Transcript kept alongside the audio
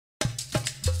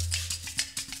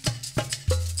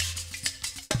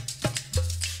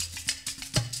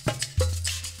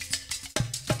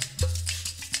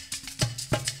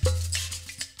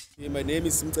My name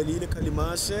is Mcalile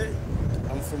Kalimashe.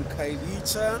 I'm from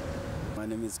Kailicha. My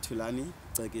name is Tulani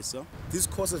Tsegiso. This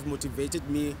course has motivated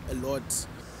me a lot.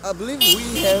 I believe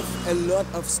we have a lot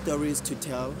of stories to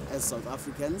tell as South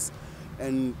Africans,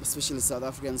 and especially South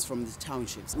Africans from the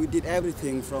townships. We did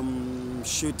everything from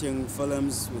shooting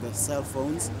films with our cell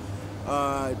phones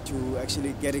to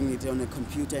actually getting it on a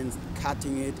computer and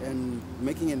cutting it and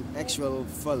making an actual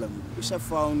film, which I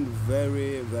found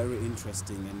very, very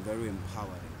interesting and very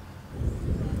empowering.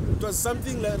 It was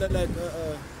something like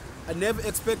I never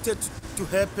expected to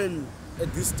happen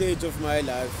at this stage of my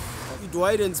life. It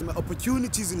widens my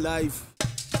opportunities in life.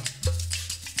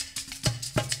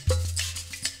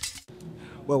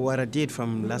 Well, what I did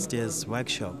from last year's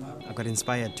workshop, I got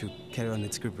inspired to carry on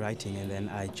with script writing, and then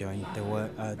I joined the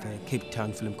Cape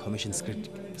Town Film Commission script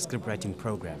writing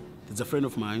program. There's a friend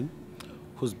of mine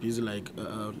who's busy,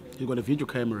 he got a video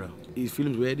camera. He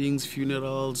filmed weddings,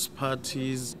 funerals,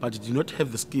 parties, but he did not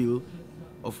have the skill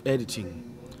of editing.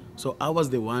 So I was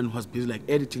the one who was busy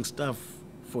editing stuff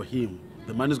for him.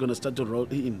 The money is going to start to roll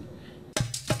in.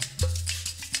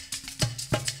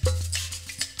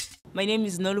 My name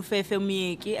is Nolufe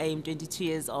Filmmaking. I am 22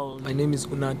 years old. My name is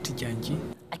Unati Janji.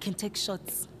 I can take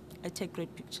shots. I take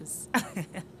great pictures.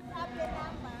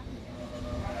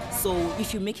 So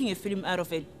if you're making a film out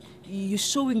of it, you're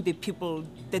showing the people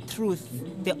the truth,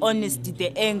 the honesty,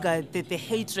 the anger, the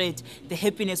hatred, the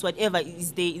happiness, whatever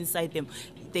is there inside them.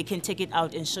 They can take it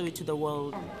out and show it to the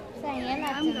world. The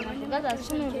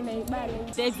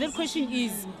exact question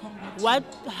is,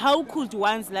 how could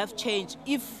one's life change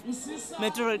if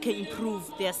Metro can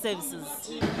improve their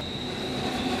services?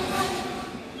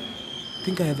 I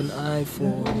think I have an eye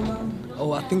for,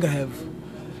 I think I have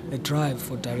a drive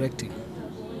for directing.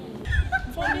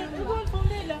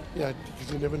 Yeah,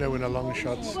 because you never know when a long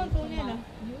shot's. I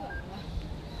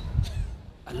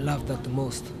love that the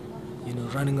most,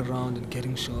 running around and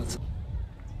getting shots.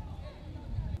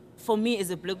 For me as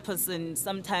a black person,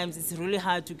 sometimes it's really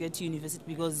hard to get to university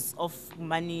because of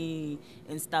money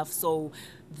and stuff. So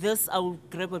this I will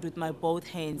grab it with my both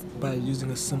hands. By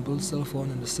using a simple cell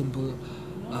phone and a simple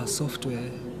software,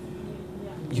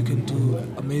 you can do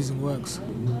amazing works.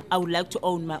 I would like to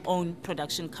own my own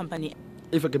production company.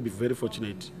 If I can be very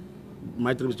fortunate,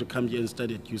 my dream is to come here and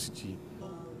study at UCT.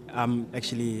 I'm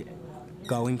actually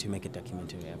going to make a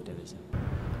documentary after this.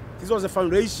 This was a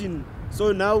foundation,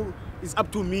 so now it's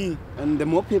up to me. And the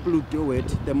more people who do it,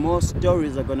 the more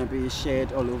stories are going to be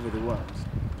shared all over the world.